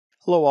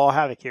Hello all,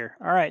 Havoc here.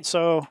 All right,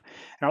 so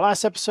in our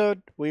last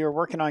episode, we were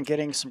working on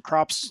getting some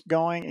crops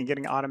going and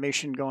getting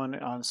automation going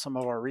on some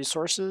of our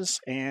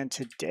resources. And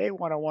today,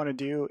 what I want to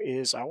do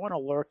is I want to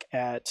look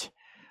at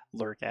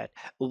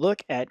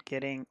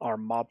getting our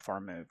mob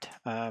farm moved.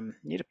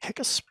 Need to pick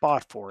a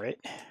spot for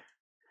it,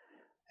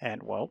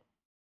 and well,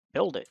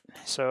 build it.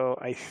 So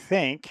I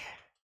think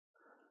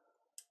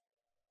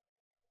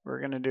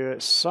we're gonna do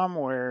it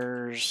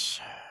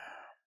somewheres.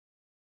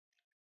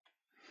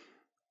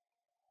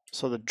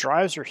 So the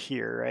drives are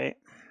here, right?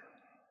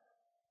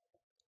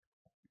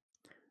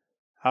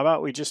 How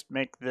about we just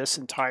make this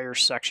entire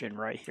section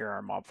right here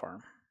our mob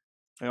farm?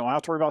 We don't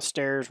have to worry about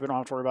stairs. We don't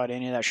have to worry about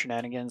any of that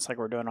shenanigans like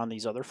we're doing on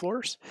these other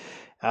floors.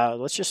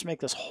 Let's just make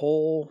this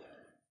whole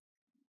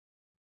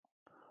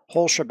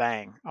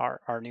shebang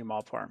our new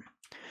mob farm.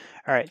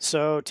 All right,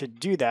 so to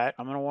do that,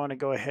 I'm going to want to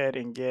go ahead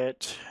and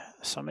get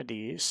some of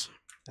these.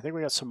 I think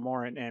we got some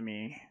more in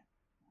ME.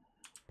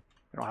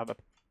 We don't have a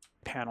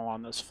panel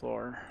on this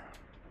floor.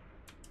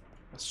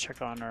 Let's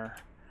check on our,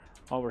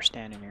 while we're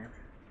standing here.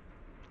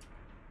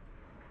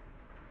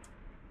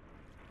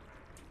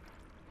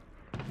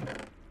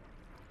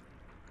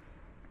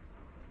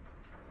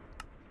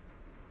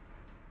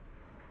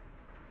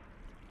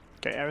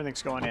 Okay,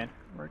 everything's going in.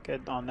 We're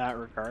good on that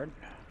regard.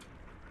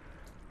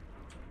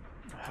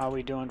 How are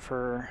we doing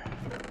for...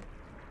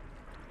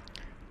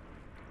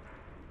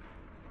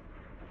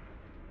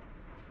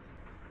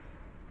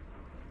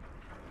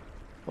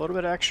 a little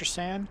bit of extra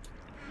sand?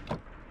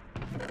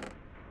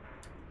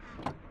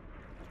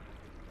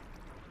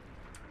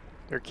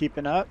 They're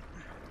keeping up.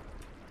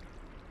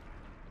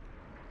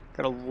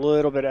 Got a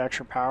little bit of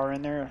extra power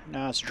in there.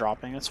 Now it's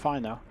dropping. It's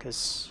fine though,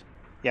 because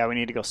yeah, we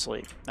need to go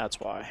sleep. That's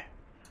why.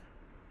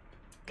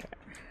 Okay.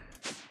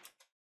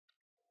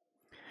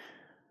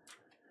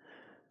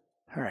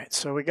 All right,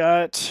 so we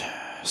got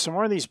some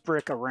more of these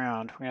brick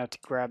around. We have to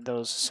grab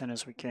those as soon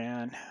as we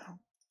can.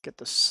 Get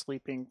the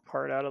sleeping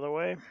part out of the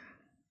way.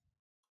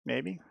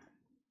 Maybe.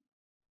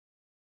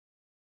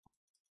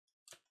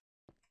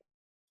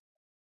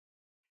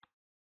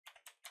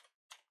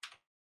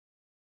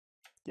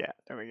 Yeah,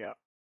 there we go.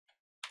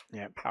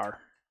 Yeah, power.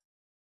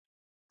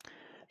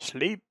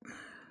 Sleep.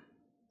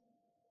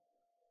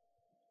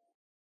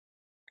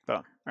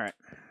 Boom. All right.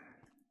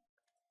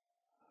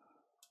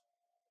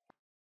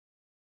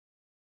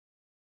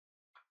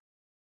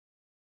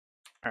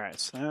 All right,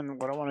 so then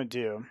what I want to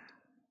do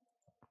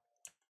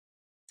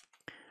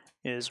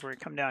is we're going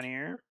to come down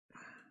here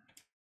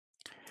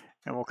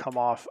and we'll come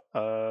off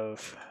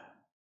of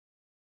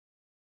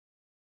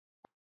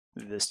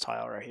this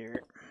tile right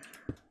here.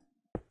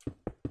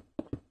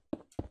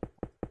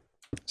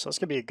 So it's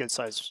going to be a good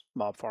sized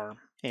mob farm.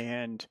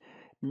 And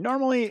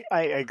normally,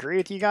 I agree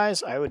with you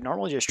guys. I would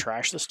normally just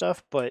trash the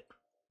stuff, but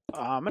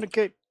I'm going to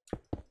get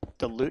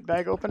the loot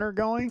bag opener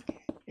going.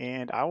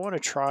 And I want to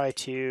try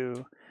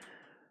to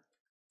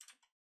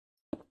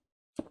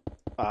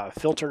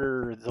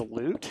filter the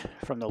loot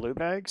from the loot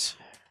bags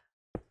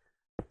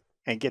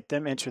and get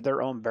them into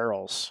their own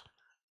barrels.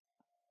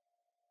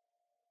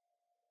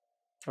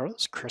 Are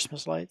those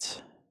Christmas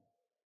lights?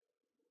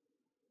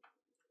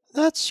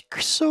 That's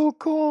so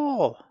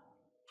cool.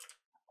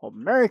 Well,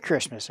 Merry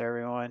Christmas,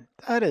 everyone.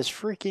 That is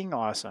freaking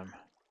awesome.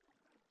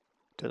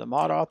 To the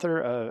mod author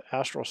of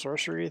Astral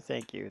Sorcery,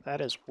 thank you. That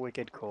is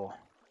wicked cool.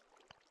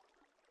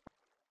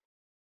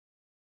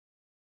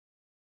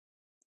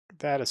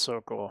 That is so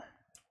cool.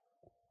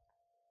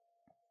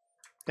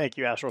 Thank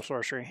you, Astral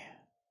Sorcery.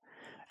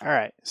 All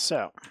right,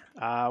 so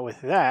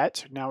with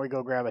that, now we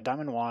go grab a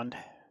diamond wand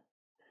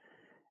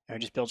and we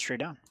just build straight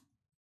down.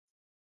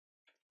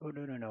 Oh,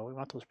 no. We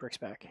want those bricks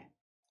back.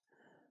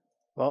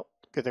 Well,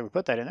 good thing we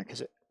put that in there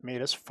because it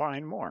made us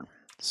find more.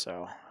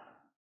 So...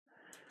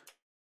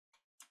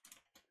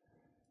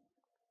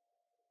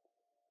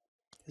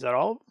 is that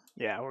all?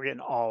 Yeah, we're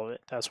getting all of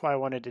it. That's why I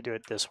wanted to do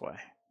it this way.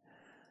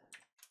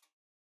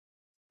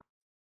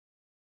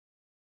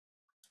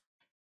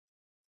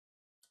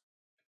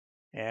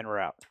 And we're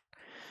out.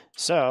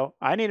 So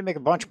I need to make a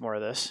bunch more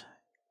of this,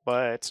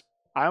 but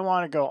I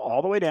want to go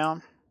all the way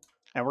down,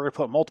 and we're going to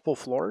put multiple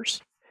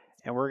floors,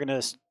 and we're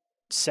going to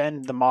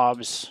send the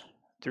mobs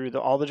through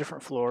all the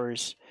different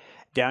floors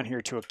down here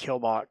to a kill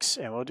box,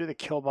 and we'll do the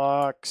kill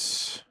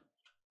box.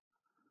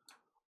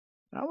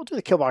 We'll do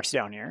the kill box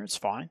down here. It's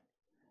fine,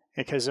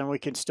 because then we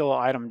can still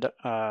item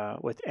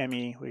with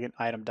ME. We can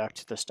item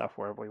duct the stuff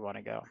wherever we want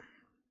to go.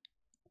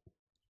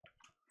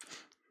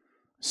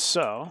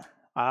 So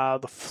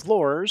the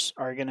floors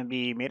are going to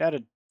be made out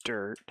of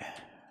dirt,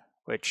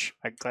 which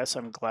I guess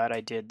I'm glad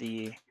I did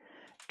the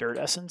dirt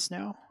essence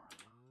now,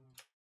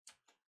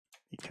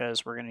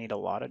 because we're going to need a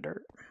lot of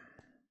dirt.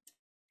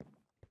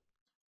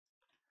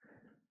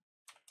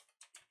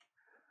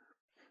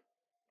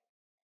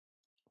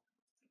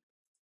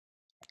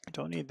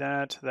 Don't need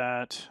that.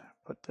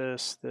 Put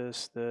this.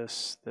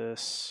 So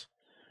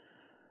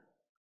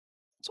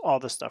all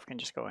this stuff can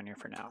just go in here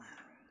for now.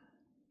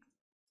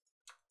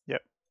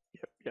 Yep.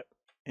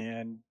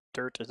 And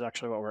dirt is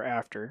actually what we're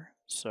after,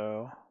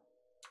 so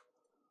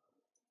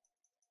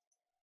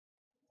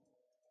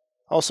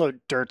Also,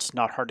 dirt's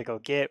not hard to go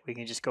get. We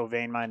can just go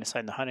vein mine aside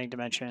in the hunting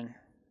dimension.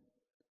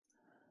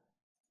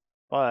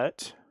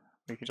 But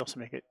we could also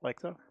make it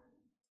like that.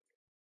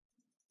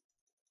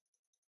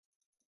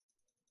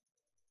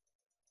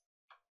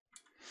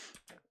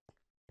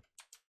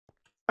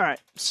 All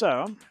right,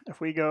 so if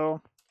we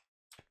go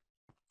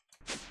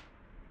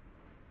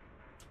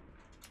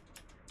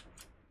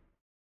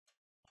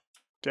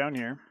down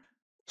here,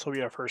 so we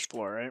have first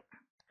floor, right?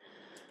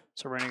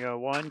 So we're gonna go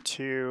 1,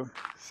 2,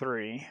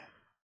 3,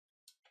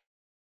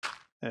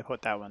 and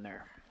put that one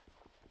there.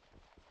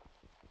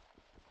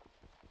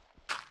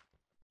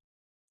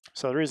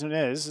 So the reason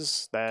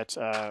is that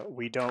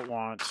we don't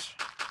want,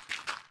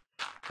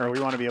 or we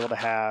want to be able to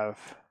have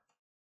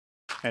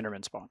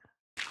Enderman spawn.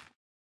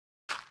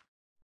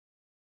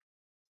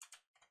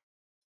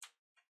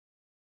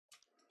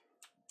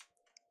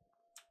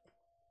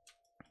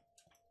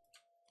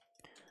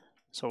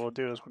 So what we'll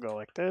do is we'll go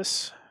like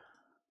this.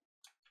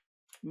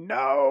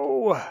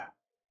 No!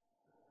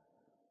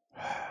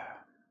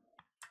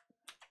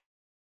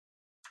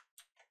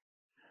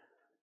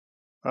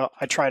 Well,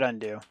 I tried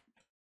undo.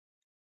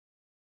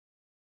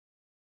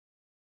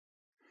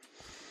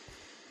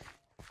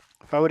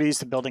 If I would have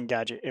used the building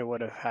gadget, it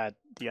would have had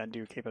the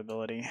undo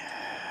capability.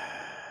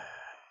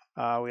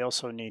 We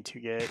also need to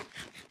get,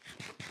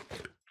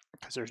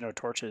 because there's no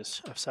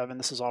torches, F7,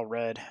 this is all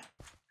red.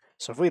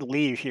 So if we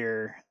leave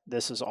here,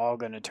 this is all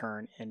going to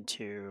turn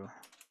into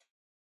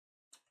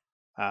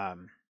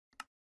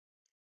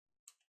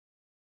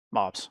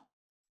mobs,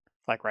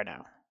 like right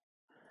now.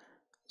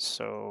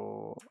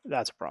 So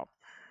that's a problem.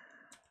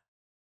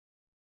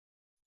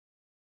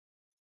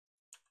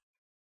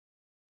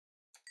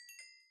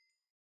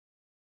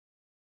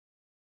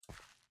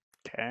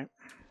 Okay.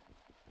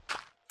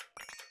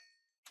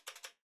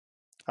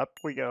 Up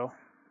we go.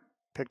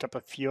 Picked up a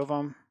few of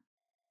them.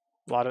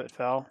 A lot of it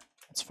fell.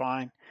 That's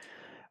fine.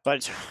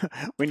 But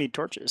we need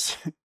torches.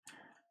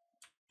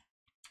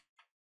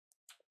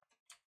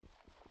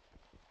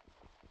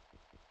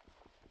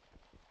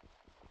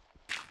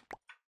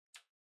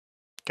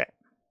 Okay.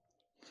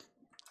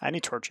 I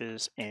need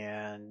torches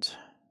and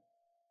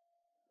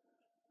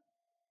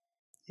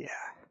yeah.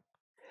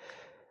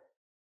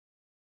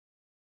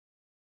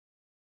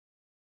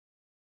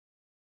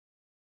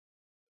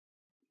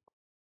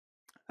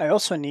 I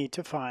also need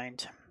to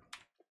find,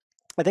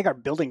 I think our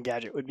building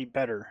gadget would be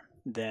better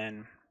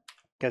than,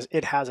 because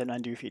it has an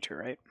undo feature,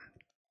 right?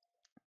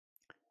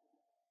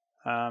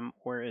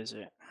 Where is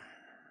it?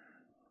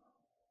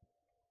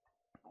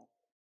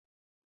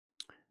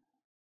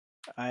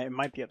 It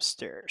might be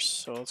upstairs,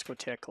 so let's go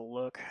take a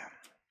look.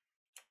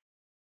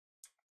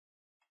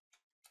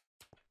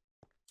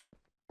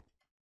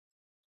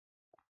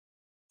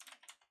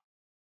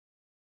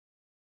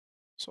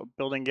 So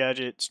building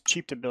gadget, it's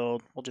cheap to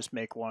build. We'll just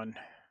make one.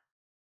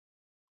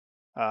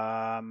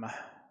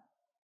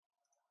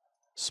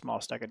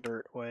 Small stack of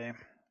dirt away.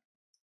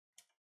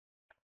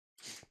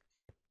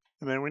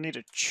 And then we need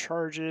to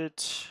charge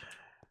it.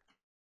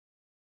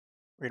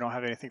 We don't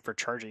have anything for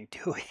charging,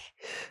 do we?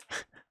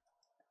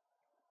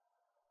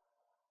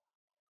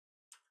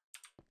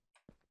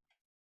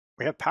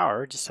 We have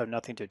power, just have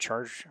nothing to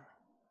charge.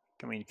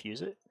 Can we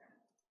infuse it?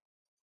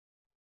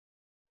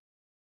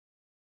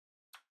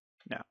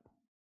 No.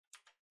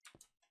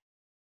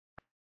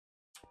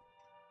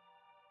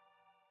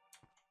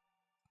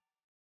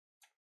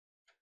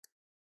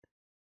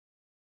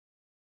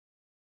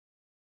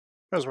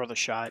 That was worth a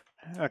shot.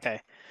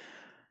 Okay.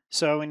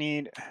 So we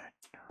need...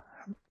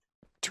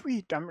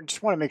 I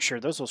just want to make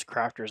sure those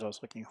crafters I was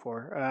looking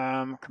for.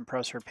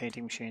 Compressor,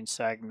 painting machine,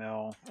 sag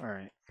mill. All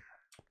right.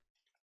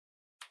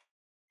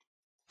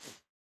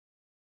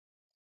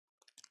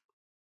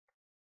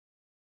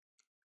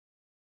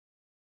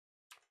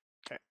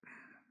 Okay.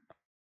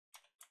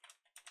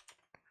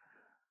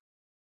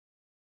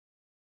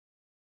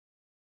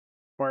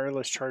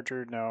 Wireless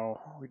charger, no.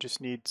 We just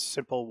need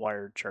simple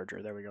wired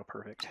charger. There we go,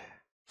 perfect.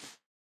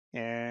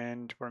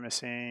 And we're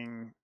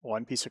missing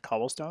one piece of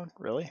cobblestone,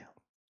 really?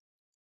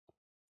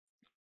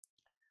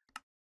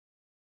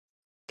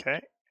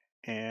 Okay,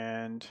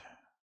 and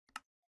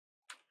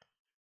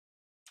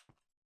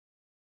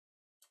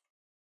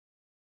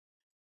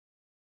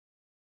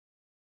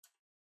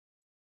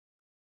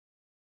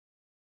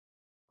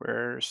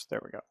there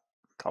we go,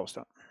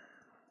 cobblestone.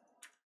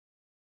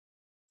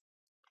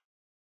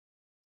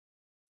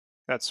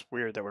 That's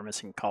weird that we're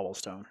missing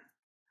cobblestone.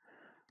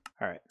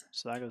 All right,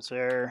 so that goes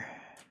there.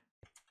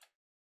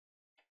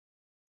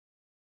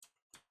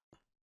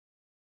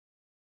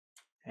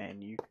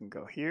 And you can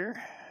go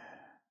here.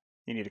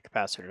 You need a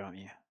capacitor, don't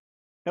you?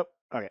 Nope,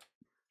 okay.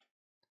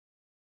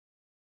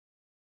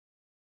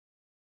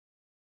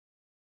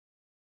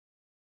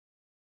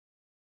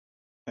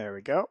 There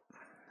we go.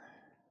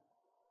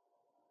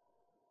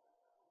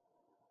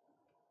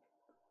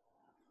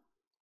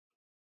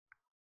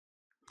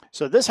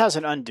 So this has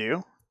an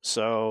undo,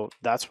 so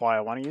that's why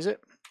I want to use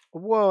it.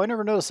 Whoa, I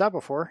never noticed that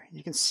before.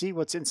 You can see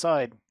what's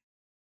inside.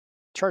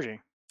 Charging.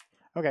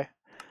 Okay.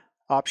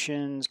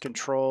 Options,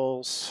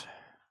 controls.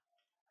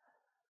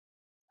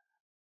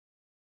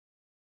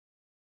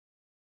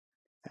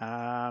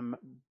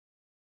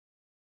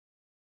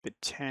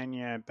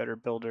 Britannia, Better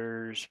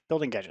Builders,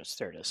 Building Gadgets.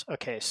 There it is.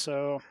 Okay,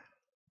 so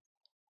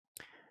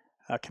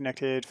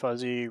connected,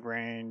 fuzzy,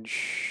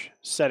 range,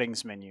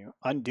 settings menu.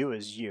 Undo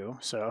is you.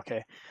 So,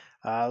 okay.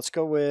 Let's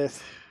go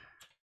with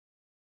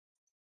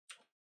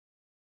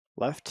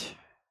left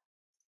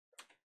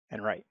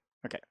and right.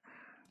 Okay.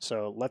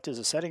 So left is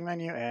a setting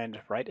menu and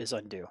right is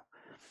undo.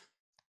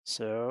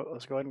 So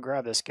let's go ahead and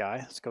grab this guy.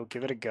 Let's go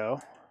give it a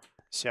go.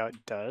 See how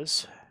it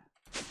does.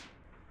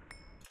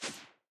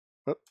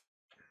 Whoop.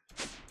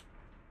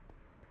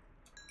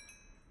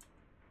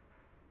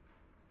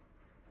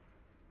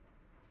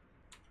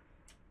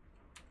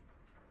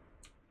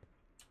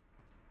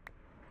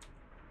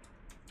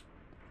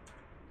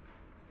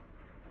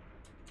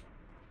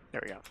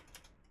 There we go. All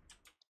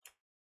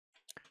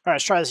right,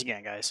 let's try this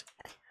again, guys.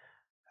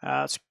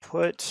 Let's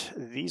put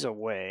these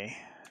away.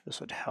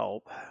 This would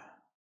help.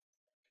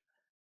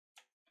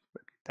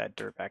 Put that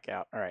dirt back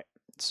out. All right,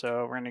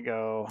 so we're gonna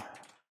go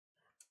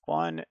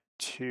 1,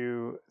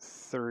 2,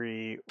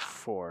 3,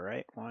 4,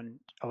 right? One.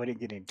 Oh, we didn't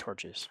get any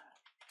torches.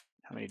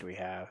 How many do we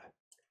have?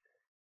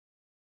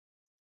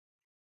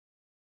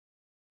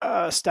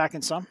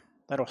 Stacking some.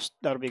 That'll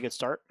be a good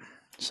start.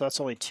 So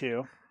that's only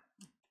 2.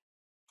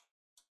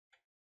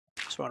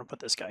 So I want to put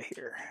this guy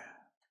here.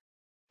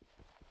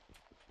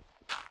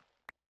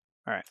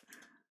 All right.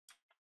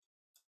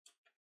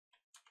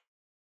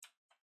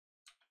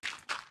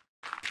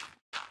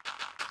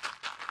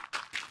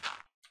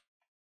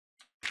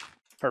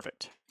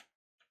 Perfect.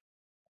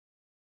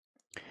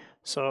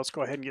 So let's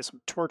go ahead and get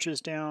some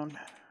torches down.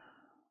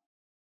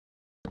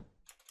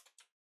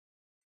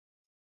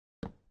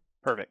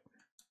 Perfect.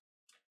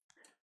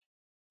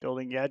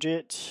 Building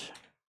gadget.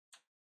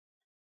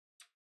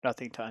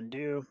 Nothing to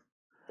undo.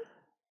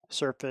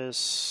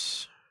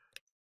 Surface.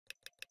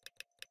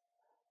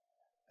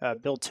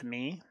 Build to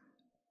me.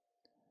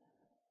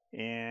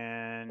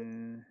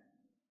 And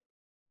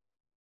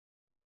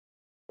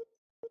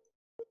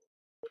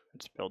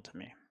it's build to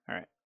me. All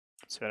right.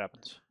 Let's see what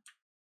happens.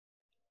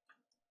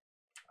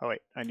 Oh,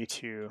 wait. I need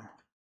to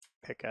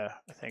pick a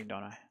thing,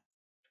 don't I?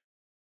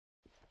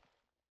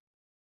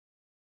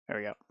 There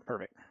we go.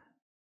 Perfect.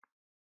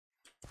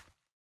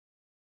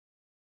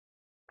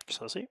 So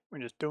let's see. We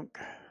just dunk.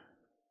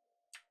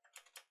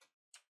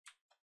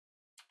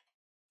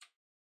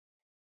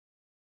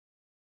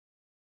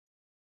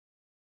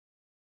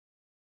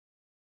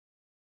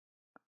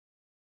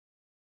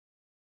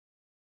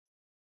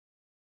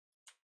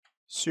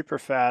 Super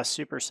fast,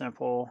 super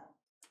simple.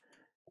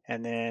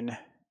 And then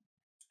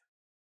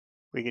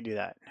we could do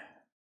that.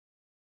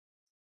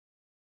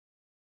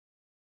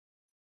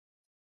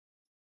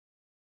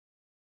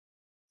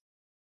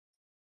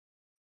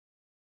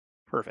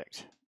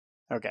 Perfect.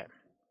 Okay.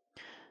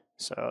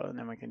 So and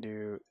then we can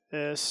do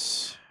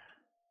this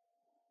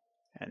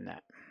and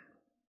that.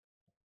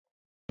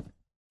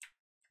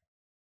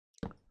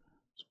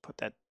 So put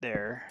that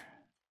there.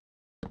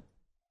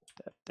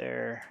 That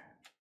there.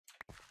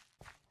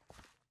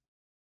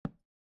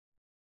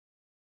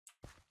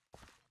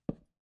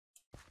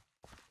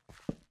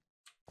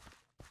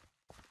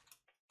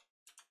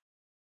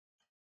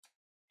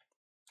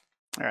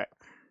 All right.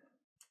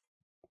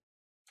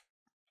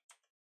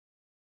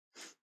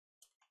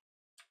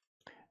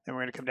 Then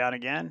we're going to come down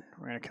again.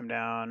 We're going to come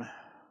down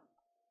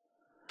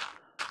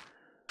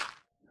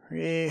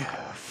 3,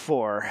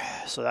 4.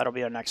 So that'll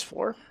be our next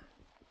floor.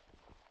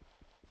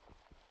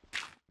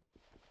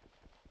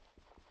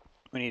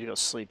 We need to go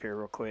sleep here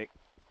real quick.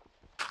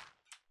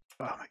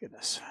 Oh my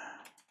goodness.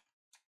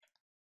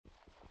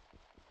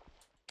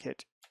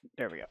 Hit.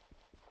 There we go.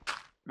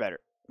 Better.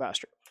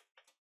 Faster.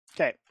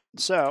 Okay.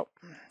 So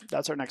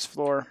that's our next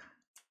floor.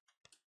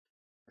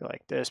 Go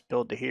like this.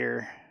 Build to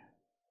here.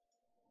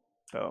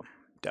 Boom.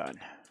 Done.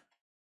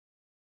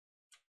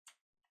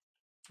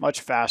 Much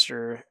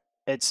faster.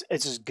 It's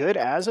as good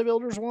as a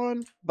builder's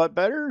one, but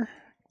better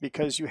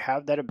because you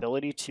have that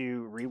ability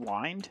to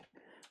rewind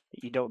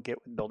that you don't get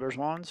with builder's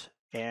wands,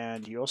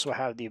 and you also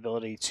have the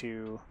ability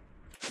to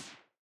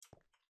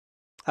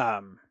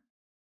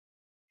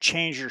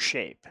change your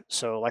shape.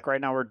 So like right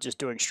now we're just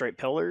doing straight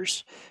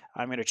pillars.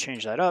 I'm going to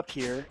change that up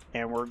here,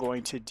 and we're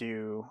going to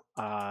do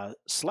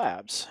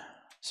slabs.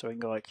 So we can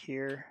go like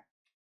here.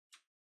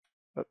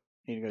 Oh,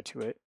 need to go to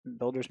it.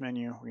 Builder's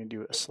menu. We're going to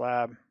do a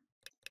slab.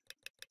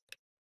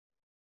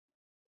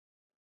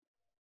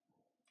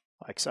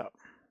 Like so.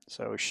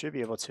 So we should be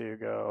able to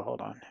go,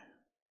 hold on.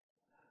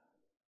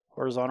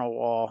 Horizontal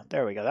wall.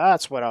 There we go.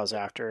 That's what I was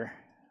after.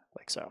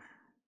 Like so.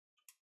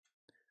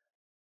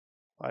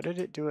 Why did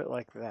it do it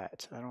like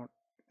that? I don't...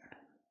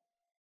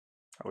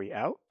 Are we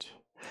out?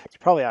 It's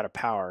probably out of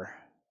power.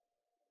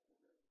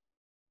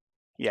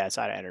 Yeah, it's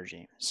out of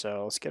energy.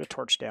 So let's get a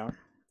torch down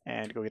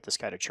and go get this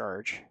guy to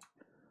charge.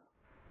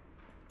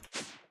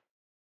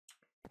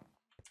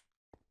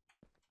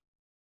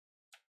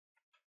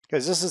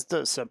 Because this is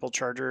the simple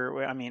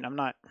charger. I mean, I'm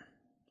not...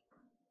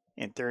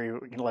 In theory,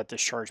 we can let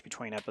this charge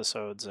between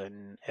episodes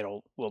and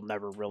we'll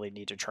never really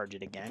need to charge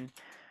it again.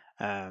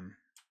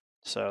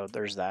 So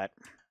there's that.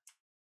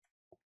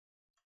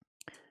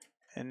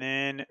 And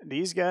then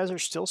these guys are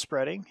still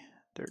spreading.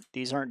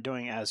 These aren't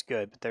doing as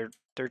good, but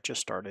they're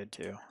just started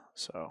to.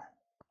 So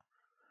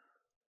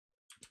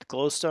the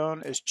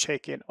glowstone is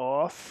shaking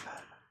off.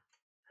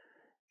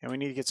 And we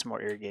need to get some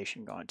more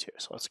irrigation going too.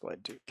 So let's go ahead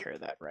and take care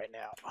of that right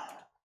now.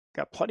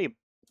 Got plenty of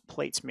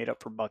plates made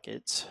up for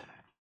buckets.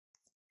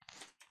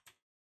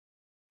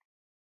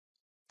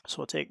 So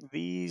we'll take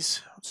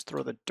these. Let's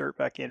throw the dirt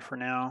back in for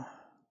now.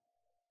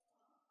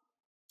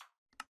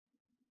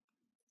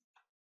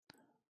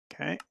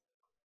 Okay.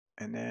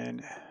 And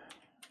then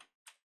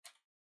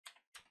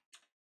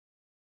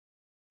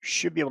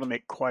should be able to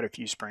make quite a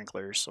few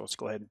sprinklers. So let's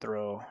go ahead and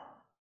throw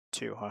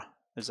 2, huh?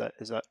 Is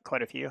that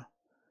quite a few?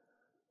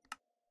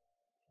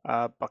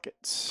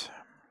 Buckets.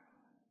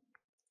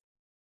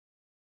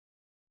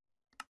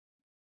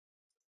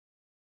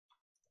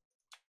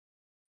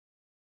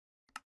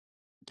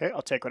 Okay,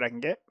 I'll take what I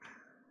can get.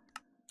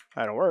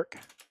 That'll work.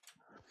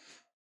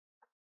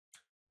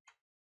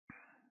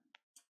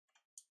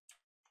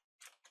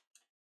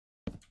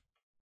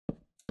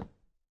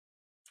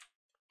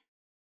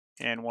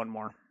 And one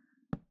more.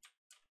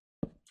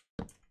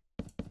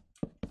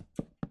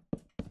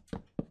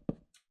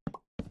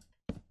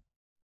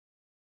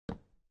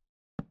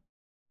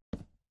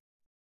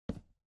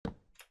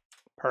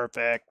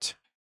 Perfect.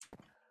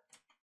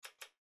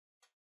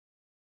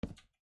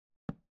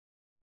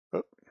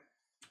 Oh.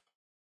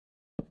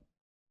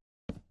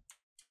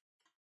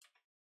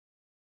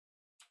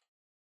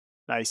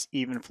 Nice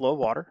even flow of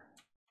water.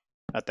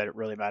 Not that it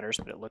really matters,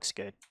 but it looks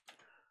good.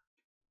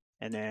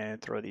 And then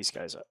throw these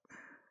guys up.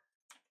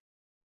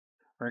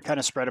 We're going to kind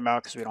of spread them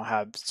out because we don't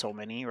have so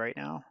many right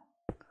now.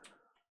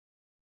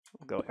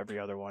 We'll go every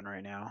other one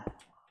right now.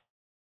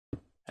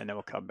 And then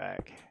we'll come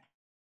back.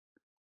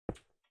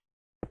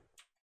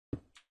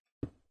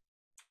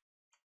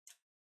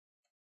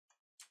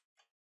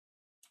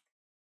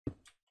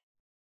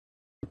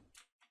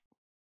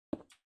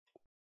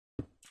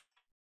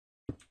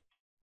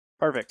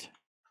 Perfect.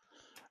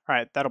 All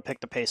right, that'll pick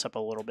the pace up a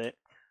little bit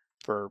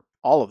for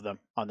all of them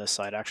on this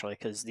side, actually,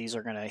 because these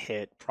are going to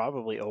hit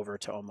probably over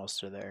to almost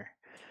to there.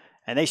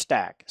 And they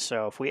stack.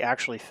 So if we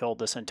actually filled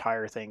this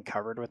entire thing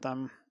covered with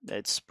them,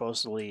 it's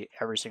supposedly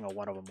every single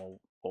one of them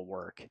will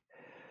work.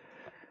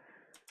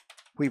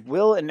 We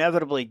will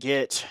inevitably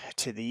get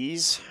to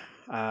these.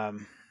 I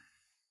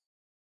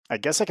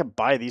guess I could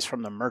buy these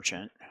from the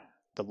merchant,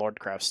 the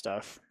Lordcraft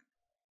stuff.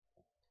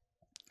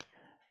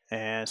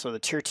 And so the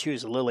tier 2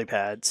 is lily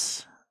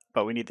pads,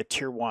 but we need the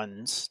tier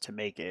 1s to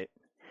make it.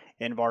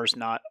 Invar's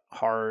not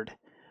hard,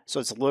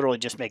 so it's literally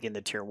just making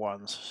the tier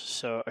 1s.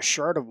 So a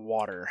shard of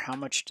water, how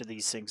much do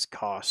these things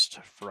cost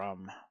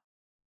from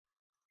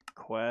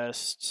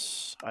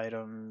quests,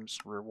 items,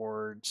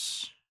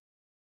 rewards?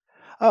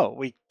 Oh,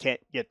 we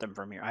can't get them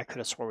from here. I could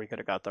have swore we could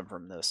have got them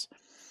from this.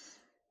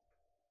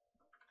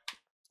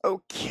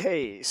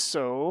 Okay,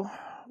 so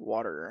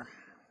water.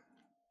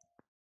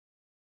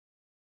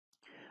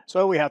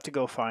 So we have to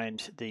go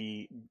find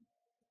the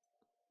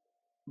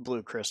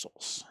blue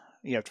crystals.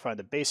 You have to find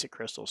the basic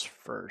crystals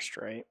first,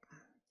 right?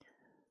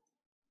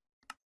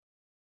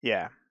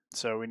 Yeah,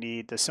 so we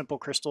need the simple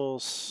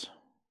crystals.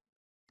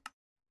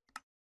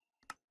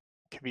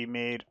 Can be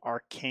made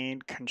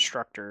arcane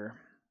constructor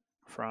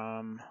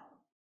from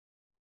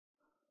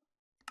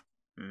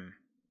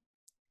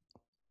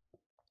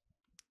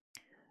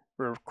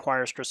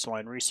requires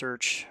crystalline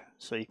research,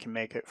 so you can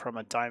make it from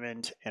a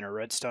diamond and a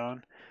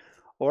redstone,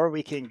 or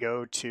we can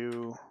go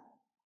to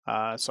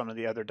some of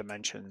the other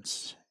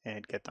dimensions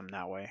and get them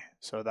that way.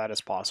 So that is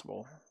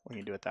possible. We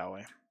can do it that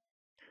way.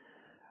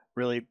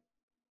 Really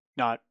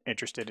not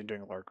interested in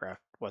doing Lordcraft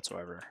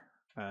whatsoever.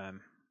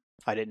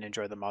 I didn't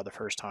enjoy the mod the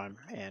first time,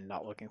 and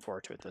not looking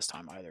forward to it this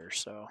time either.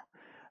 So,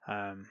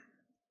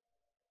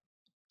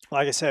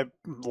 like I said,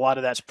 a lot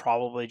of that's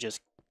probably just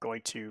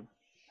going to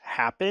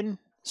happen.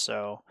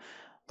 So,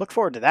 look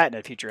forward to that in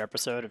a future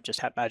episode of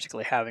just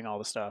magically having all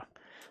the stuff.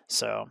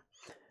 So,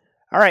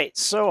 all right.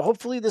 So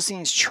hopefully this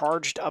thing's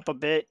charged up a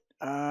bit.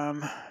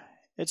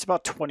 It's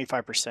about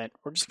 25%.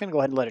 We're just going to go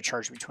ahead and let it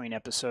charge between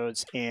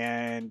episodes,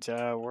 and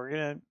we're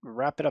going to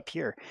wrap it up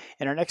here.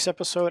 In our next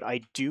episode,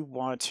 I do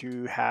want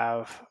to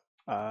have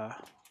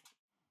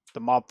the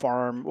mob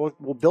farm.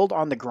 We'll build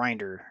on the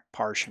grinder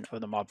portion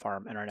of the mob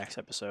farm in our next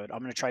episode. I'm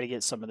going to try to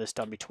get some of this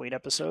done between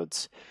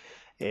episodes,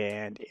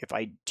 and if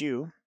I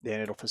do,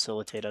 then it'll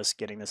facilitate us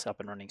getting this up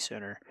and running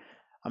sooner.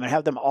 I'm going to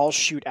have them all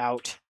shoot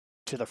out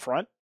to the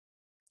front,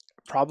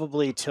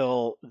 probably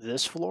till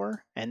this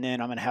floor, and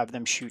then I'm going to have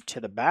them shoot to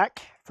the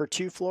back for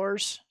 2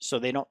 floors so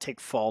they don't take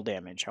fall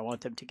damage. I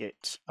want them to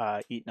get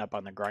eaten up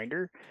on the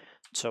grinder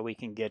so we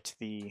can get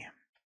the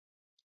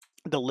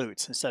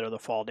loots instead of the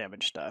fall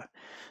damage stuff.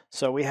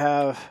 So we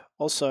have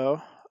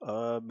also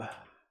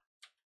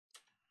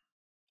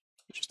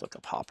just look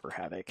up Hopper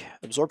Havoc.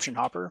 Absorption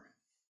Hopper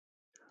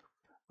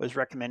was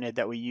recommended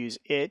that we use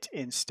it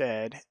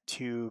instead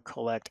to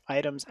collect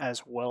items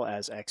as well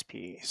as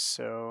XP.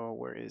 So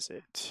where is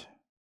it?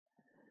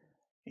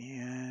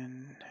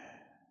 And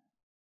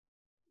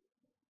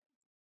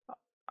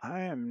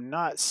I am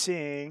not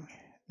seeing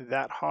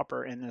that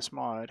hopper in this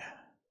mod.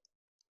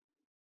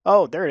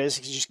 Oh, there it is.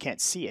 You just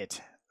can't see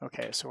it.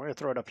 Okay, so we're going to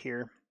throw it up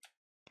here.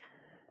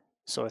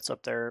 So it's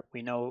up there.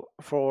 We know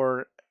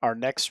for our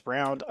next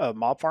round of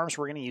mob farms,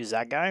 we're going to use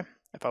that guy.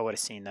 If I would have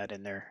seen that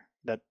in there,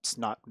 that's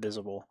not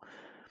visible.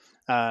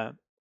 We're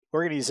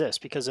going to use this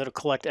because it'll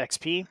collect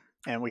XP,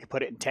 and we can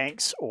put it in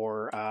tanks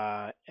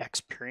or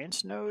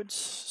experience nodes.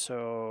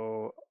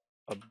 So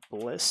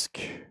obelisk.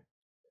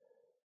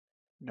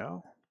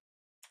 No.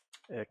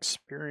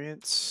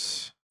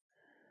 Experience.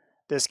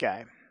 This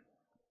guy.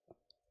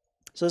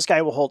 So this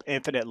guy will hold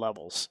infinite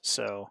levels.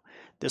 So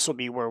this will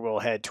be where we'll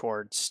head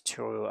towards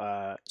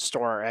to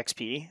store our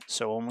XP.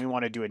 So when we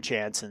want to do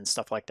enchants and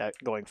stuff like that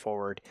going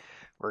forward,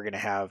 we're going to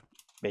have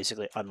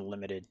basically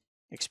unlimited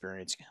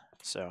experience.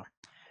 So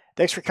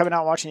thanks for coming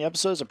out and watching the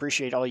episodes.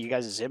 Appreciate all you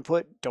guys'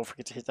 input. Don't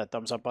forget to hit that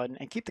thumbs up button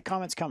and keep the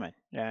comments coming.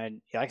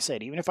 And like I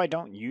said, even if I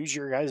don't use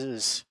your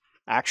guys'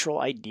 actual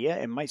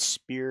idea, it might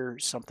spear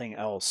something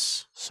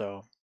else.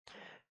 So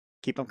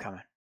keep them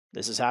coming.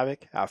 This is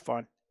Havoc. Have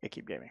fun and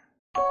keep gaming.